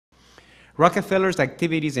Rockefeller's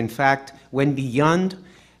activities, in fact, went beyond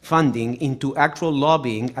funding into actual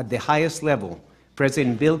lobbying at the highest level.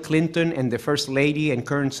 President Bill Clinton and the First Lady and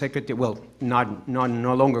current Secretary, well,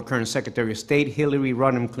 no longer current Secretary of State, Hillary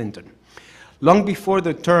Rodham Clinton. Long before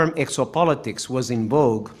the term exopolitics was in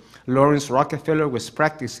vogue, Laurance Rockefeller was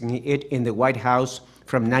practicing it in the White House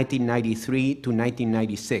from 1993 to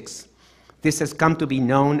 1996. This has come to be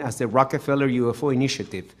known as the Rockefeller UFO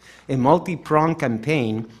Initiative, a multi-pronged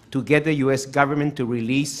campaign to get the US government to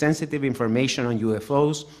release sensitive information on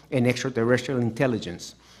UFOs and extraterrestrial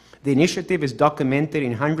intelligence. The initiative is documented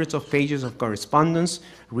in hundreds of pages of correspondence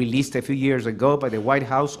released a few years ago by the White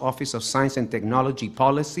House Office of Science and Technology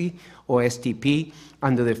Policy, OSTP,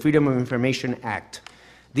 under the Freedom of Information Act.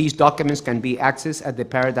 These documents can be accessed at the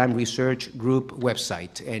Paradigm Research Group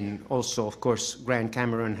website, and also, of course, Grant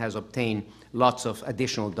Cameron has obtained lots of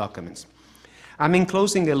additional documents. I'm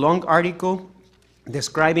enclosing a long article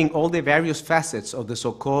describing all the various facets of the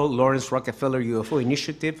so-called Laurance Rockefeller UFO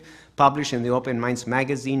Initiative, published in the Open Minds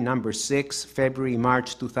magazine, number 6,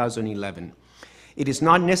 February-March 2011. It is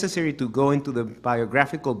not necessary to go into the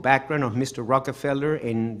biographical background of Mr. Rockefeller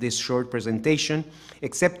in this short presentation,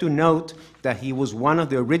 except to note that he was one of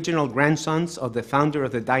the original grandsons of the founder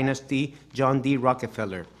of the dynasty, John D.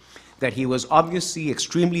 Rockefeller, that he was obviously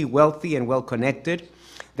extremely wealthy and well-connected,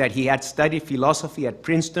 that he had studied philosophy at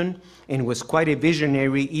Princeton and was quite a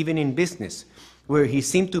visionary even in business, where he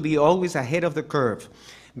seemed to be always ahead of the curve,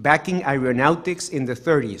 backing aeronautics in the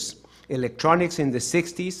 30s, electronics in the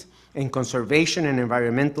 60s, and conservation and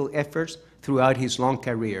environmental efforts throughout his long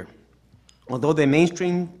career. Although the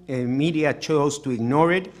mainstream media chose to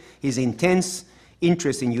ignore it, his intense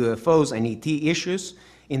interest in UFOs and ET issues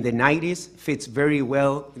in the 90s fits very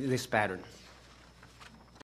well this pattern.